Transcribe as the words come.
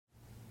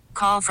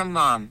Call from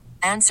mom.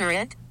 Answer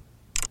it.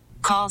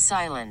 Call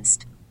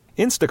silenced.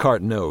 Instacart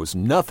knows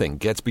nothing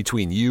gets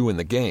between you and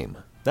the game.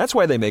 That's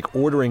why they make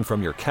ordering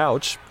from your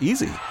couch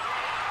easy.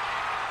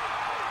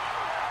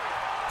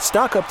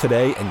 Stock up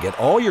today and get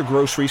all your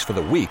groceries for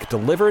the week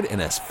delivered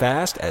in as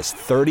fast as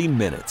 30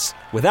 minutes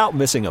without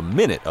missing a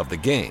minute of the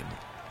game.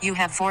 You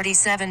have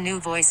 47 new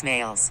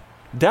voicemails.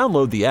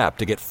 Download the app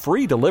to get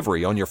free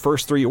delivery on your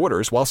first 3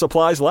 orders while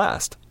supplies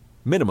last.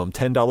 Minimum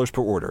 $10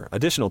 per order.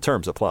 Additional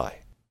terms apply.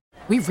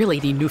 We really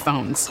need new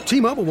phones.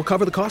 T-Mobile will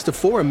cover the cost of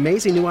 4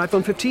 amazing new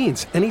iPhone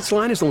 15s, and each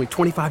line is only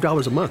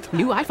 $25 a month.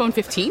 New iPhone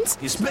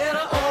 15s? It's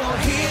better over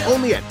here.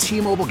 Only at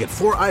T-Mobile, get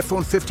 4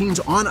 iPhone 15s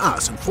on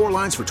us and 4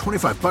 lines for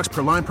 $25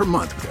 per line per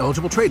month with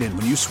eligible trade-in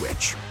when you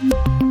switch.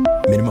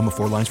 Minimum of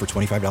 4 lines for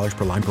 $25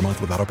 per line per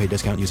month with autopay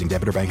discount using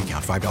debit or bank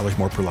account. $5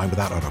 more per line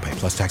without autopay,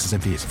 plus taxes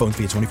and fees. Phone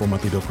fee at 24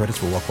 monthly bill credits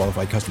for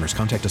well-qualified customers.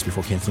 Contact us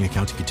before canceling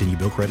account to continue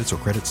bill credits or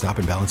credit stop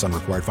and balance on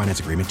required finance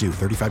agreement due.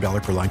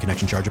 $35 per line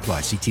connection charge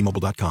applies. See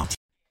T-Mobile.com.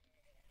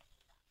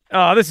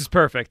 Oh, this is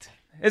perfect.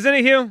 Isn't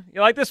it, Hugh?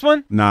 You like this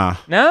one? Nah.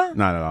 No?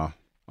 Not at all.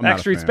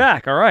 Backstreet's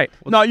back. All right.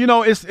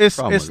 No, it's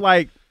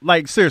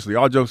like seriously,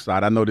 all jokes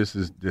aside, I know this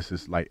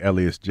is like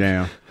Eliot's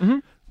jam,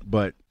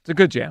 but it's a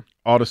good jam.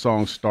 All the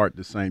songs start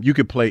the same. You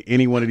could play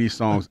any one of these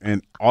songs,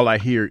 and all I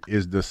hear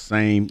is the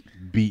same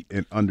beat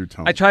and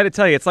undertone. I try to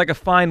tell you, it's like a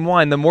fine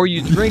wine. The more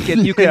you drink it,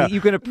 you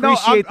can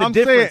appreciate the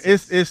difference. I'm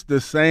saying it's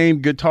the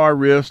same guitar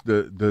riffs,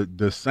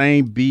 the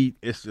same beat.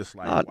 It's just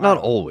like not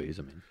always.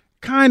 I mean,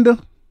 kind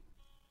of.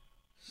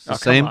 The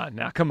same.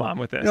 Come on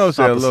with this. You know, it's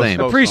not the same.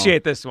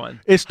 Appreciate this one.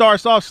 It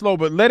starts off slow,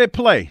 but let it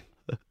play.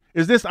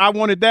 Is this I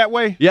Want It That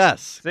Way?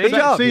 Yes. Good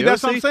job. See,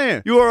 that's what I'm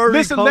saying. You are already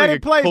Listen, let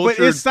it play, but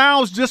it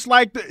sounds just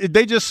like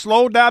they just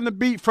slowed down the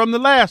beat from the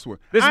last one.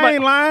 I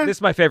ain't lying. This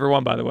is my favorite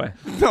one, by the way.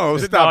 No,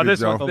 stop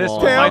this it, Joe. one. This Tell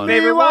one. My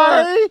favorite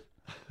one.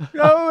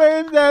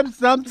 Going them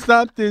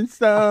something.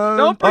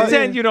 Don't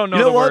pretend you don't know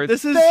the what? words.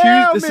 This is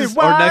Hugh, this is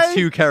our next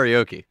Hugh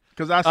karaoke.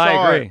 Because I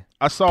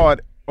saw it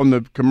on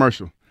the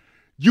commercial.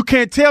 You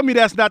can't tell me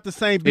that's not the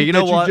same beat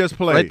that you just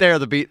played. Right there,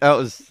 the beat.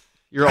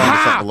 You're on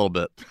to something a little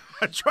bit.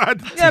 I tried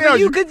to Yeah, tell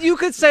but you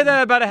could say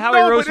that about a Howie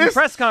Roseman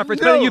press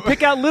conference, but then you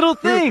pick out little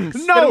things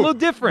that are a little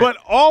different. But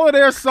all of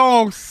their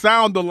songs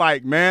sound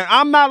alike, man.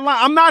 I'm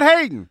not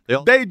hating.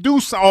 They do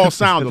all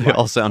sound alike. They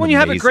all sound when you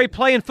amazing. have a great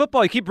play in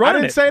football, you keep running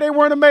I didn't say they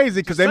weren't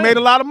amazing because they made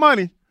a lot of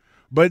money,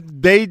 but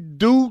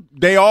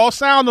they all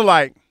sound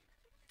alike.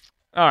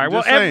 All right.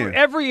 Well,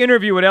 every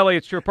interview with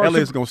Eliot Shorr-Parks.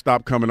 Eliot's going to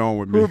stop coming on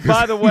with me. Who,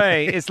 by the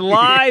way, is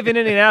live in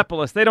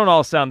Indianapolis. They don't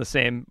all sound the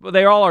same.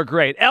 They all are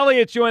great.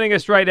 Eliot joining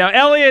us right now.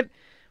 Eliot,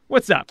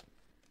 what's up?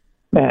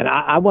 Man,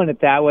 I Want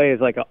It That Way is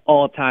like an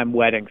all-time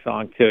wedding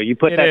song, too. You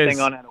put that thing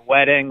on at a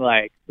wedding,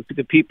 like,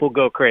 the people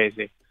go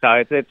crazy.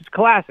 So it's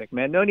classic,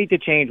 man. No need to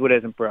change what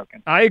isn't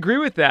broken. I agree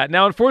with that.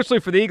 Now, unfortunately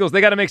for the Eagles, they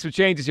got to make some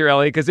changes here,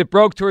 Eliot, because it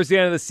broke towards the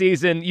end of the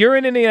season. You're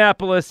in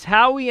Indianapolis.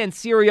 Howie and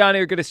Sirianni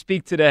are going to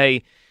speak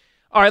today.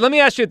 All right, let me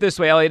ask you it this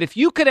way, Eliot. If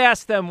you could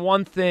ask them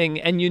one thing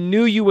and you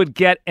knew you would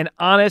get an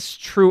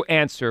honest, true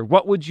answer,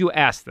 what would you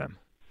ask them?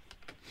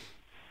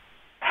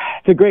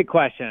 It's a great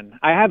question.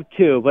 I have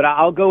two, but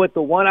I'll go with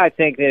the one I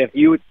think that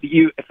if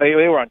they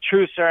were on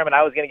True Serum and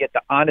I was going to get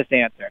the honest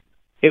answer,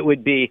 it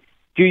would be,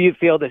 do you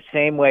feel the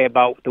same way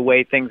about the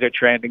way things are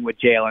trending with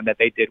Jalen that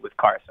they did with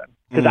Carson?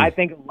 Because I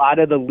think a lot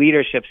of the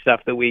leadership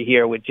stuff that we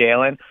hear with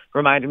Jalen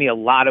reminds me a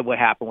lot of what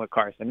happened with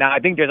Carson. Now, I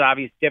think there's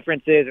obvious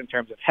differences in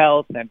terms of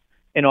health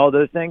and all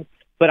those things.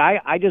 But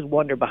I just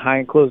wonder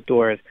behind closed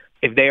doors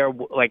if they are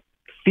like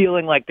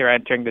feeling like they're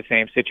entering the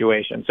same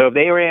situation. So if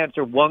they were to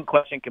answer one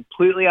question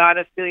completely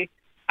honestly,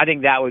 I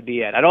think that would be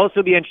it. I'd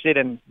also be interested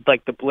in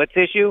like the blitz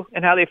issue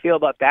and how they feel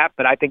about that.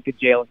 But I think the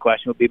Jalen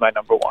question would be my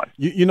number one.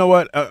 You know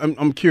what?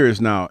 I'm curious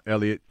now,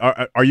 Eliot.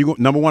 Are you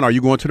number one? Are you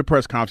going to the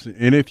press conference?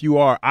 And if you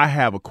are, I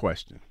have a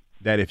question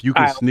that if you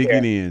can sneak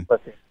it in,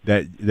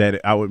 that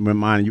I would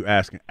remind you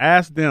asking.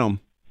 Ask them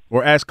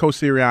or ask Coach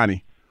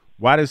Sirianni.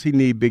 Why does he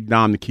need Big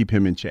Dom to keep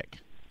him in check?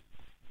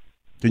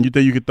 Can you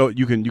think you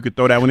could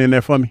throw that one in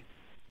there for me?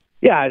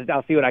 Yeah,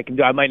 I'll see what I can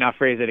do. I might not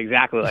phrase it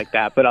exactly like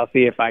that, but I'll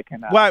see if I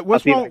can.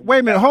 What's wrong? Wait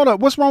a minute, hold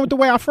up. What's wrong with the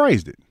way I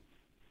phrased it?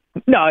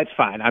 No, it's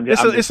fine.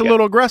 It's a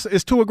little aggressive.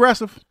 It's too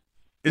aggressive.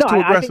 It's too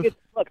aggressive.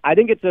 I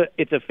think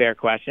it's a fair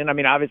question. I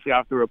mean, obviously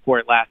off the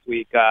report last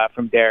week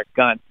from Derek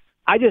Gunn,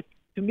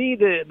 to me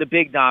the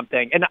Big Dom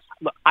thing, and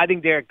look, I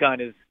think Derek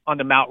Gunn is on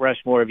the Mount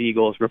Rushmore of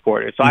Eagles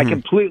reporters, so I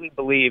completely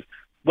believe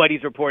what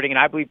he's reporting, and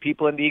I believe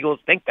people in the Eagles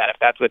think that if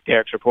that's what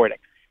Derek's reporting.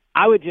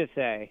 I would just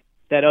say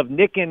that of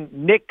Nick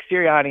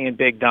Sirianni and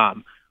Big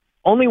Dom,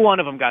 only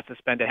one of them got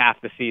suspended half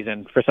the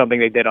season for something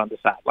they did on the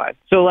sideline.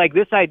 So, like,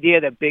 this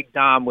idea that Big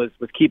Dom was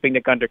keeping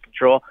Nick under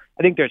control,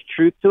 I think there's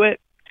truth to it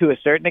to a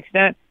certain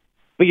extent.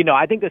 But,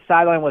 I think the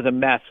sideline was a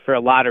mess for a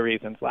lot of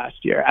reasons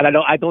last year. And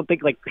I don't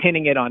think, like,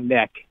 pinning it on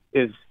Nick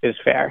is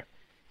fair.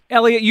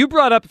 Eliot, you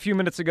brought up a few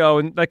minutes ago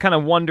and kind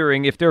of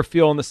wondering if they're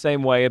feeling the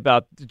same way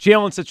about the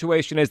Jalen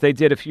situation as they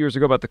did a few years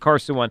ago about the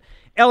Carson one.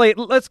 Eliot,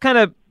 let's kind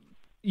of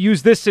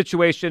use this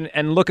situation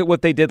and look at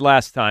what they did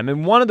last time.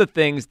 And one of the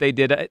things they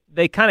did,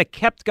 they kind of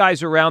kept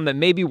guys around that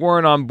maybe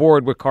weren't on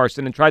board with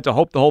Carson and tried to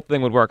hope the whole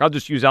thing would work. I'll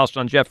just use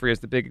Alshon Jeffrey as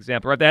the big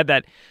example. Right? They had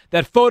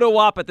that photo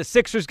op at the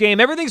Sixers game.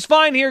 Everything's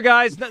fine here,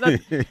 guys.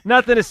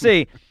 Nothing to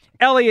see.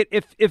 Eliot,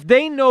 if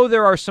they know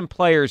there are some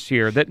players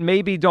here that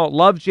maybe don't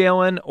love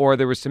Jalen or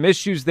there were some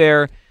issues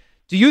there,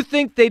 do you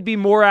think they'd be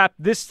more apt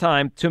this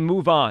time to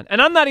move on?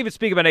 And I'm not even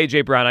speaking about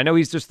A.J. Brown. I know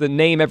he's just the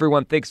name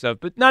everyone thinks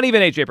of, but not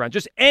even A.J. Brown,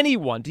 just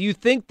anyone. Do you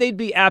think they'd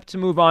be apt to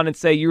move on and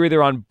say you're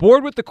either on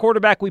board with the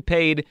quarterback we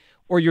paid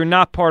or you're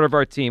not part of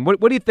our team? What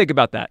do you think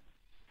about that?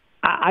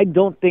 I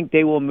don't think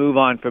they will move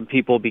on from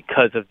people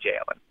because of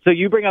Jalen. So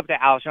you bring up the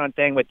Alshon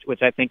thing,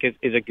 which I think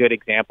is a good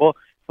example.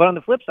 But on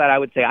the flip side, I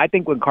would say I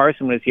think when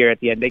Carson was here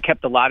at the end, they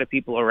kept a lot of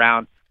people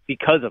around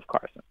because of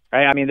Carson,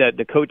 right? I mean,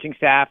 the coaching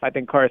staff, I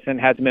think Carson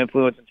has some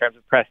influence in terms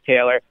of Press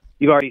Taylor.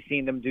 You've already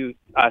seen them do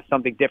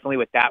something differently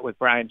with that with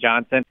Brian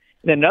Johnson.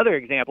 And another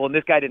example, and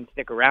this guy didn't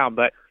stick around,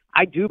 but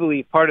I do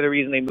believe part of the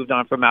reason they moved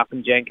on from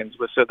Malcolm Jenkins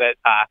was so that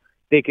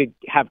they could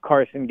have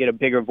Carson get a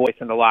bigger voice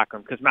in the locker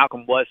room, because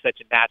Malcolm was such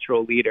a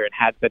natural leader and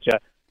had such a,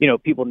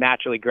 people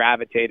naturally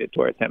gravitated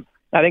towards him.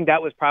 I think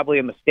that was probably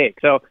a mistake.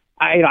 So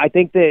I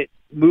think that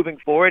moving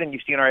forward, and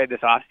you've seen already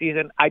this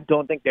offseason, I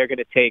don't think they're going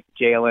to take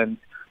Jalen's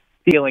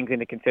feelings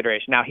into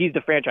consideration. Now, he's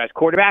the franchise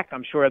quarterback.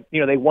 I'm sure,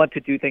 they want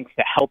to do things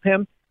to help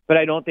him, but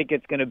I don't think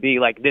it's going to be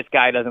like this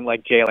guy doesn't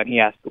like Jalen, he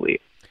has to leave.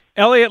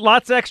 Eliot,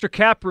 lots of extra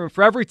cap room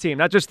for every team,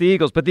 not just the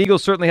Eagles, but the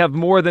Eagles certainly have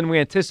more than we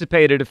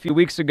anticipated a few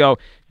weeks ago.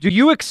 Do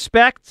you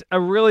expect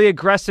a really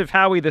aggressive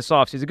Howie this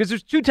offseason? Because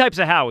there's two types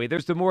of Howie.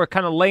 There's the more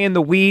kind of lay in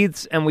the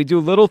weeds and we do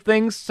little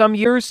things some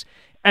years,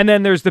 and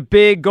then there's the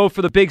big, go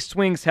for the big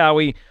swings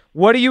Howie.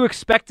 What are you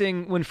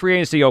expecting when free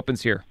agency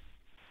opens here?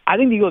 I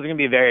think the Eagles are going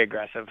to be very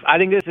aggressive. I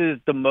think this is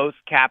the most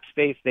cap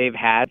space they've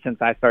had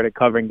since I started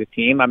covering the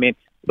team. I mean,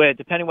 but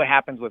depending what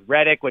happens with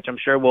Reddick, which I'm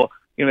sure we'll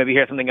maybe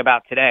hear something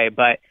about today,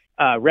 but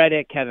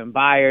Reddick, Kevin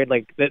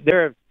Byard,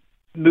 there are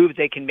moves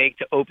they can make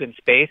to open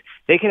space.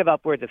 They can have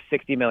upwards of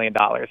 $60 million.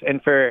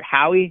 And for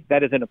Howie,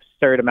 that is an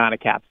absurd amount of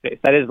cap space.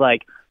 That is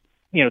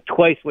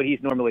twice what he's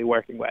normally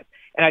working with.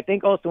 And I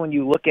think also when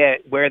you look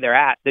at where they're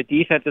at, the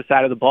defensive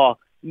side of the ball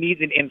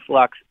needs an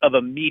influx of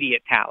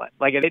immediate talent.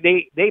 Like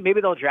they maybe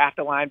they'll draft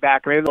a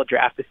linebacker, maybe they'll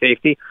draft a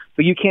safety,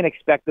 but you can't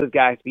expect those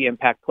guys to be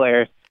impact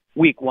players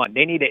week one.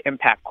 They need an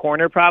impact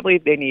corner probably.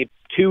 They need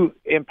 2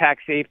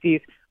 impact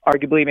safeties,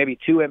 arguably maybe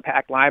 2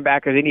 impact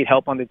linebackers. They need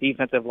help on the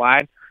defensive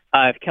line.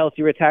 If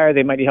Kelsey retires,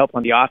 they might need help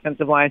on the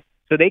offensive line.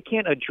 So they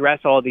can't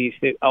address all these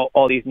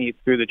needs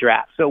through the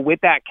draft. So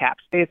with that cap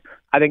space,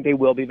 I think they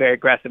will be very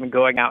aggressive in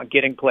going out and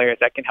getting players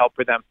that can help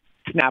for them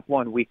snap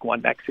week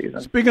one next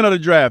season. Speaking of the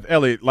draft,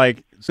 Eliot,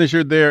 since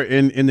you're there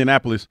in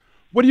Indianapolis,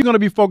 what are you going to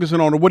be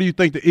focusing on, or what do you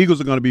think the Eagles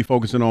are going to be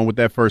focusing on with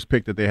that first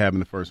pick that they have in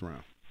the first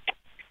round?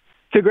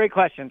 It's a great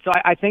question. So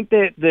I think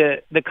that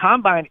the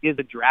Combine is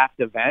a draft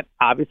event,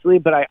 obviously,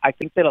 but I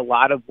think that a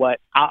lot of what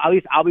at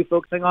least I'll be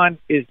focusing on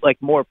is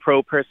more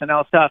pro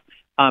personnel stuff.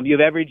 You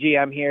have every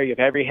GM here, you have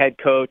every head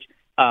coach,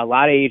 a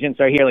lot of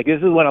agents are here.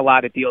 This is when a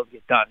lot of deals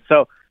get done.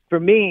 So for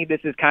me,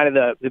 this is kind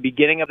of the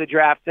beginning of the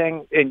draft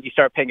thing, and you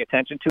start paying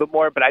attention to it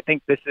more. But I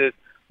think this is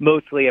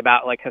mostly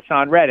about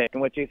Hassan Reddick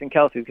and what Jason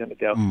Kelsey's going to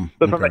do.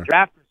 But from a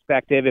draft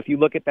perspective, if you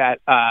look at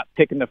that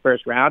pick in the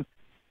first round,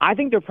 I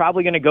think they're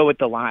probably going to go with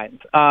the lines.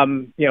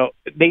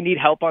 They need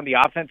help on the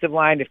offensive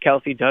line if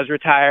Kelsey does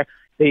retire.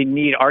 They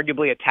need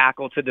arguably a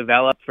tackle to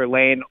develop for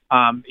Lane,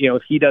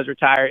 if he does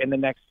retire in the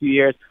next few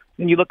years.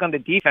 Then you look on the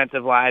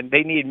defensive line,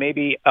 they need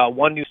maybe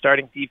one new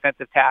starting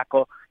defensive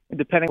tackle. And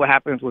depending what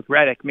happens with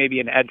Reddick, maybe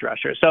an edge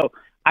rusher. So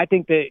I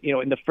think that,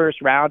 in the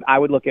first round, I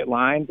would look at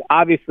lines.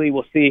 Obviously,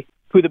 we'll see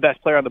who the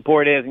best player on the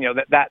board is.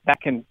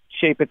 That can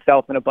shape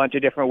itself in a bunch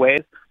of different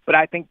ways. But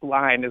I think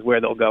line is where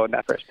they'll go in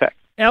that first pick.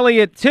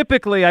 Eliot,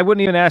 typically, I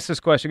wouldn't even ask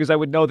this question because I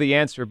would know the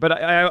answer. But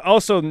I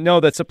also know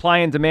that supply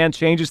and demand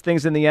changes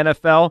things in the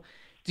NFL.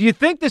 Do you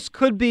think this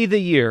could be the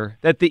year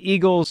that the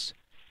Eagles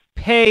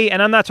pay,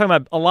 and I'm not talking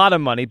about a lot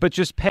of money, but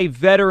just pay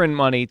veteran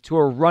money to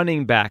a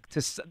running back?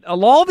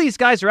 All these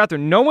guys are out there.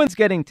 No one's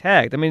getting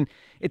tagged. I mean,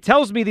 it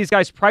tells me these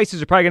guys'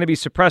 prices are probably going to be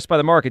suppressed by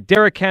the market.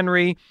 Derrick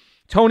Henry,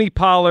 Tony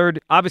Pollard,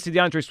 obviously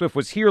DeAndre Swift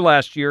was here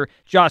last year,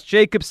 Josh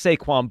Jacobs,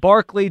 Saquon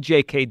Barkley,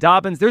 J.K.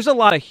 Dobbins. There's a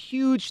lot of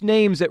huge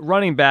names at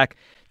running back.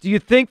 Do you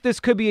think this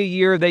could be a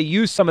year they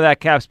use some of that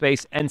cap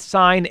space and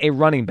sign a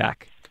running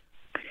back?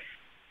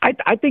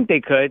 I think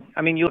they could.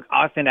 I mean, you look,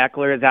 Austin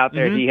Eckler is out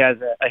there. Mm-hmm. He has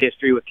a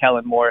history with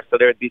Kellen Moore, so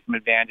there would be some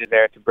advantages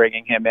there to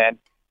bringing him in.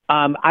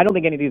 I don't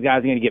think any of these guys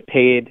are going to get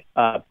paid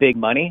big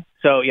money.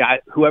 So, yeah,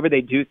 whoever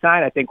they do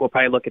sign, I think we'll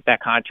probably look at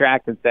that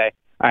contract and say,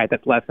 all right,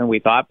 that's less than we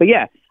thought. But,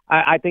 yeah,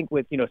 I think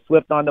with,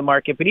 Swift on the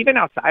market, but even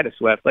outside of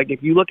Swift,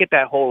 if you look at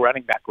that whole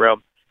running back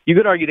room, you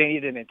could argue they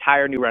need an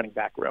entire new running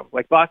back room.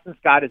 Boston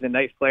Scott is a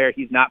nice player.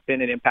 He's not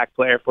been an impact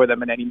player for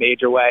them in any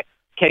major way.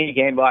 Kenny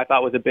Gainwell, I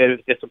thought, was a bit of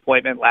a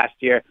disappointment last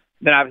year.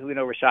 Then obviously,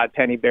 Rashad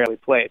Penny barely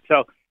played.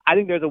 So I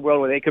think there's a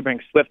world where they could bring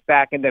Swift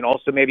back and then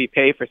also maybe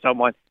pay for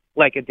someone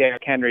like a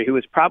Derrick Henry, who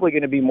is probably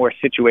going to be more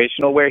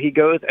situational where he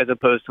goes as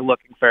opposed to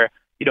looking for,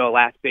 a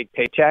last big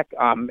paycheck.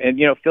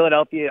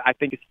 Philadelphia, I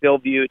think, is still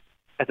viewed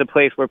as a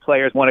place where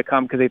players want to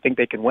come because they think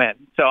they can win.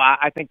 So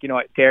I think,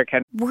 Derrick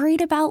Henry.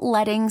 Worried about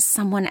letting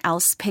someone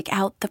else pick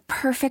out the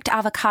perfect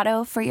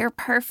avocado for your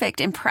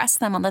perfect impress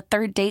them on the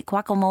third date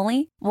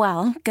guacamole?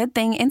 Well, good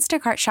thing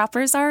Instacart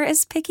shoppers are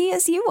as picky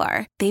as you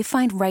are. They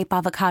find ripe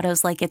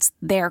avocados like it's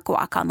their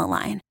guac on the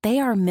line. They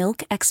are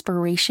milk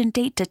expiration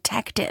date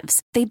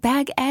detectives. They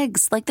bag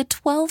eggs like the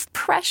 12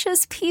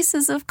 precious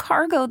pieces of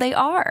cargo they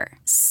are.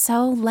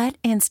 So let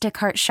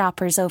Instacart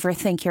shoppers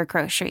overthink your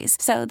groceries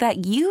so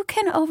that you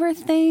can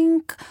overthink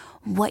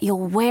what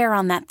you'll wear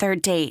on that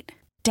third date.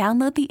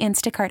 Download the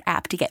Instacart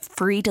app to get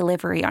free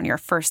delivery on your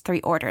first 3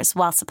 orders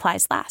while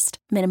supplies last.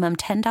 Minimum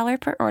 $10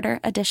 per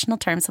order. Additional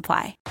terms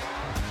apply.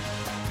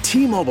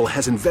 T-Mobile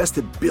has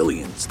invested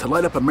billions to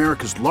light up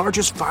America's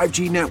largest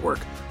 5G network,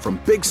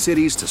 from big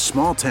cities to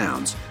small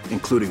towns,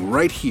 including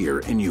right here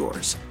in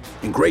yours.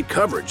 And great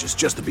coverage is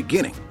just the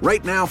beginning.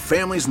 Right now,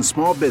 families and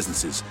small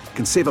businesses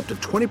can save up to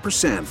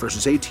 20%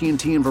 versus AT&T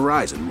and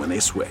Verizon when they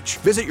switch.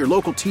 Visit your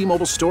local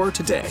T-Mobile store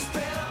today.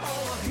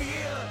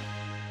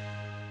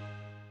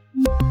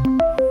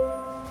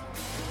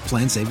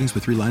 Plan savings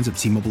with 3 lines of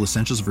T-Mobile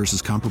Essentials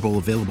versus comparable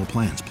available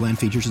plans. Plan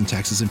features and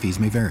taxes and fees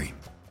may vary.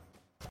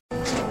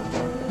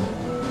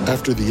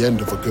 After the end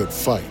of a good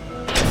fight,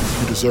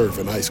 you deserve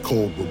an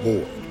ice-cold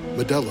reward.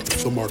 Modelo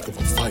is the mark of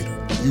a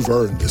fighter. You've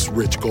earned this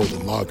rich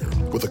golden lager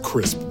with a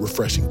crisp,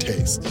 refreshing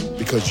taste.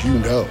 Because you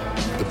know,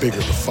 the bigger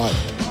the fight,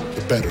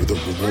 the better the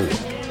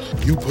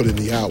reward. You put in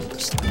the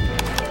hours,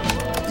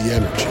 the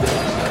energy,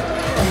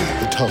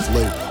 the tough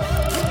labor.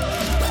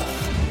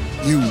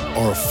 You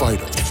are a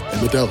fighter,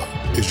 and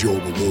Modelo is your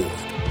reward.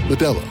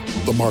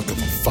 Modelo, the mark of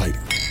a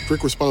fighter.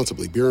 Drink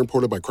responsibly. Beer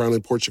imported by Crown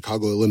Imports,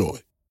 Chicago,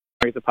 Illinois.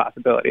 There's a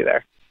possibility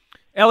there.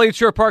 Eliot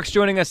Shorr-Parks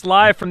joining us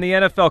live from the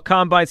NFL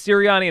Combine.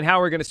 Sirianni and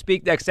Howie are going to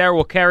speak next hour.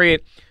 We'll carry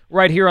it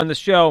right here on the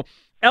show.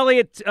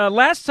 Eliot,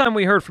 last time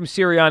we heard from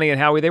Sirianni and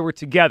Howie, they were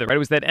together, right? It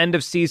was that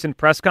end-of-season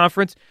press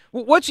conference.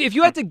 If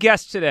you had to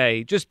guess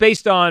today, just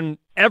based on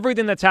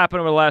everything that's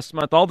happened over the last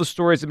month, all the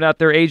stories have been out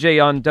there,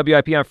 AJ on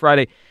WIP on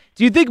Friday,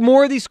 do you think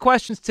more of these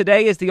questions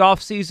today as the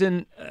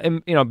offseason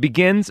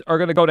begins are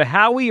going to go to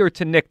Howie or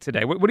to Nick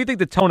today? What do you think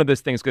the tone of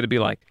this thing is going to be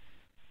like?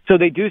 So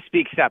they do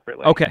speak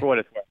separately, okay, for what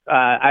it's worth.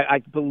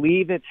 I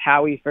believe it's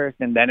Howie first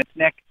and then it's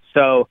Nick.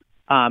 So,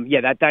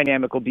 that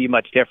dynamic will be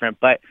much different.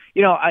 But,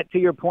 to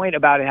your point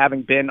about it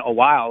having been a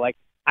while,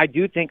 I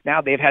do think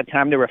now they've had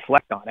time to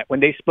reflect on it.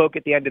 When they spoke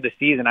at the end of the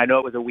season, I know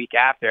it was a week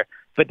after,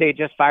 but they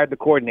just fired the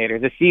coordinator.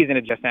 The season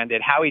had just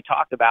ended. Howie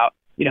talked about,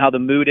 how the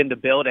mood in the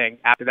building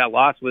after that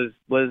loss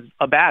was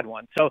a bad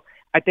one. So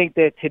I think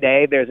that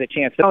today there's a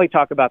chance to not only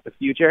talk about the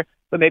future,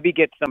 but maybe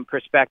get some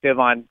perspective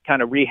on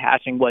kind of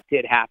rehashing what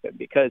did happen,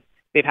 because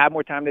they've had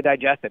more time to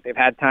digest it. They've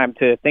had time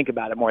to think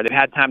about it more. They've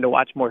had time to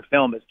watch more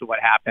film as to what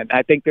happened.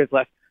 I think there's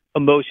less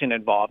emotion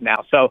involved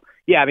now. So,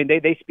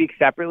 they speak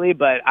separately,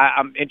 but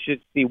I'm interested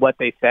to see what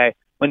they say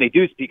when they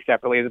do speak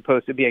separately as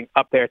opposed to being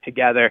up there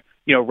together,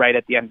 right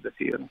at the end of the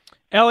season.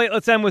 Eliot,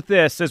 let's end with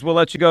this as we'll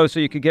let you go so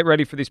you can get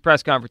ready for these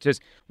press conferences.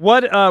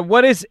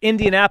 What is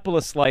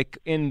Indianapolis like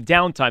in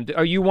downtime?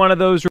 Are you one of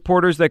those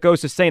reporters that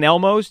goes to St.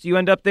 Elmo's? Do you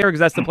end up there?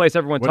 Because that's the place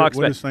everyone talks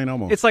about. What is St.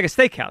 Elmo's? It's like a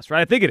steakhouse,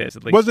 right? I think it is,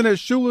 at least. Wasn't it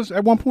Shula's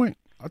at one point?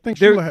 I think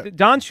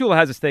Don Shula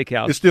has a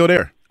steakhouse. It's still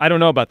there. I don't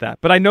know about that,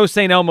 but I know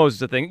St. Elmo's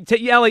is a thing.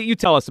 Eliot, you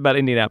tell us about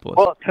Indianapolis.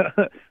 Well,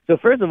 so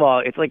first of all,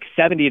 it's like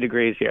 70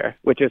 degrees here,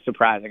 which is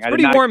surprising. It's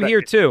pretty warm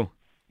here, too.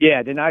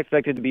 Yeah, did not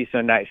expect it to be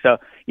so nice. So,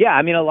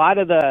 a lot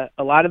of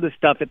the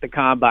stuff at the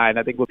Combine,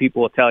 I think what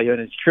people will tell you,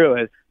 and it's true,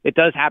 is it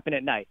does happen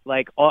at night.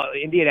 Like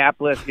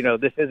Indianapolis,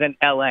 this isn't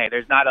L.A.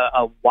 There's not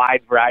a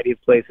wide variety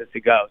of places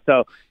to go.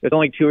 So there's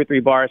only 2 or 3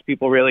 bars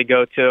people really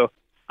go to.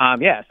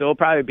 So it'll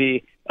probably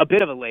be a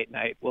bit of a late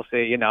night. We'll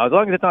see. As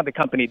long as it's not the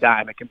company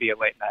dime, it can be a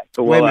late night.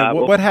 So wait a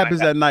minute, what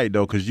happens at night,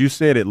 though? Because you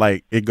said it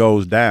like it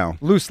goes down.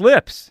 Loose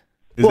lips.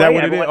 Is that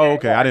what it is? Oh,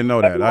 okay. I didn't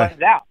know that.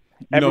 Everyone's out.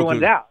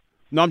 Everyone's out.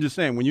 No, I'm just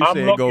saying, when you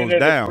say it goes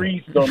down,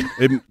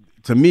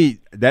 to me,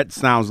 that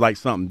sounds like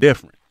something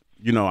different.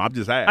 I'm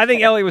just asking. I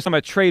think Eliot was talking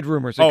about trade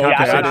rumors. Oh, okay.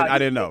 I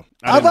didn't know.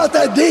 How about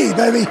that D,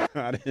 baby?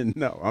 I didn't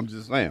know. I'm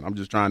just saying. I'm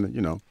just trying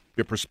to,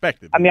 get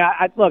perspective. I mean,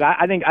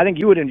 I think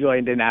you would enjoy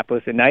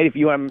Indianapolis at night if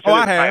you. I'm sure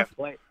I have.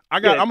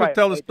 I'm gonna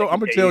tell a story. I'm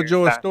gonna tell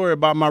Joe a story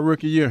about my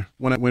rookie year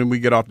when we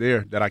get off the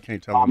air that I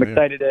can't tell him. I'm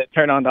excited to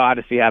turn on the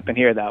Odyssey app and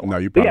hear that one. No,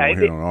 you probably won't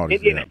hear it on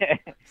Odyssey.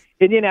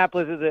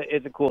 Indianapolis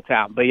is a cool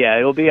town, but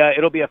it'll be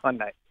a fun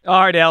night.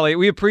 All right, Eliot,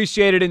 we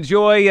appreciate it.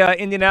 Enjoy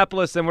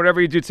Indianapolis and whatever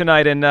you do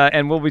tonight,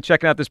 and we'll be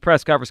checking out this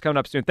press conference coming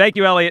up soon. Thank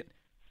you, Eliot.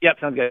 Yep,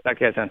 sounds good. Talk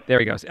to you soon. There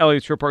he goes,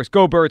 Eliot Shorr-Parks,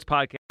 Go Birds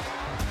podcast.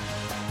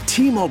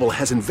 T-Mobile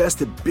has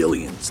invested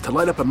billions to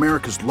light up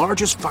America's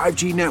largest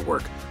 5G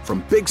network,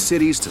 from big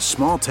cities to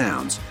small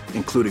towns,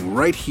 including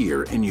right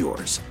here in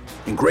yours.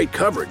 And great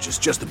coverage is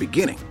just the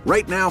beginning.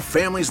 Right now,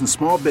 families and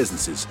small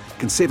businesses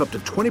can save up to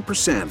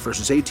 20%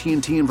 versus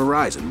AT&T and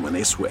Verizon when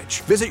they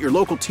switch. Visit your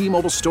local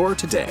T-Mobile store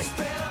today.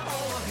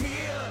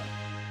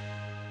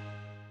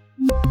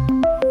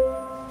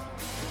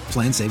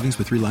 Plan savings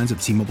with 3 lines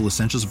of T-Mobile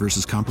Essentials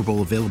versus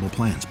comparable available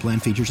plans. Plan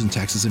features and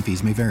taxes and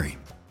fees may vary.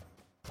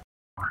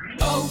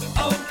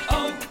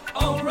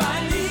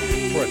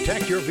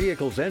 Protect your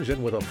vehicle's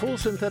engine with a full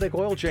synthetic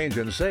oil change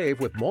and save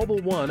with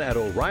Mobil 1 at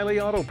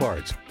O'Reilly Auto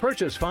Parts.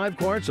 Purchase 5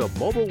 quarts of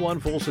Mobil 1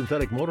 full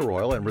synthetic motor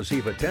oil and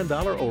receive a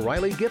 $10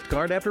 O'Reilly gift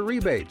card after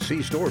rebate.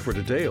 See store for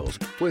details.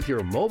 With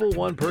your Mobil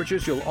 1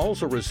 purchase, you'll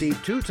also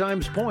receive 2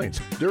 times points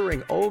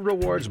during O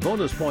Rewards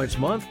Bonus Points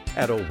Month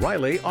at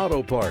O'Reilly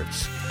Auto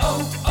Parts.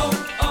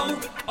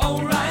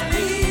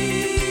 O'Reilly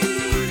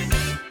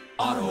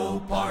Auto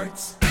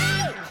Parts.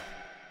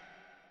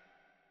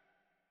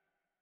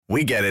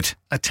 We get it.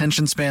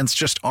 Attention spans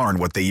just aren't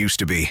what they used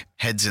to be.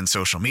 Heads in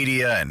social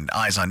media and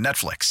eyes on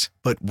Netflix.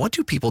 But what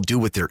do people do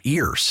with their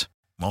ears?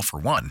 Well, for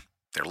one,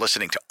 they're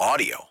listening to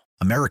audio.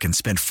 Americans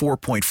spend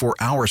 4.4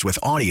 hours with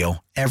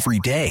audio every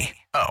day.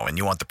 Oh, and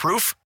you want the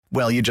proof?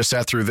 Well, you just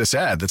sat through this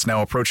ad that's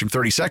now approaching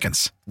 30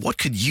 seconds. What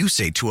could you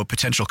say to a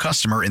potential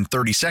customer in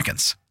 30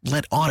 seconds?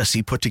 Let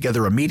Odyssey put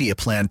together a media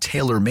plan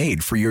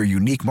tailor-made for your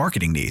unique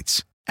marketing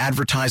needs.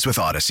 Advertise with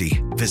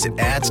Odyssey. Visit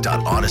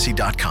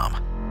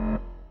ads.odyssey.com.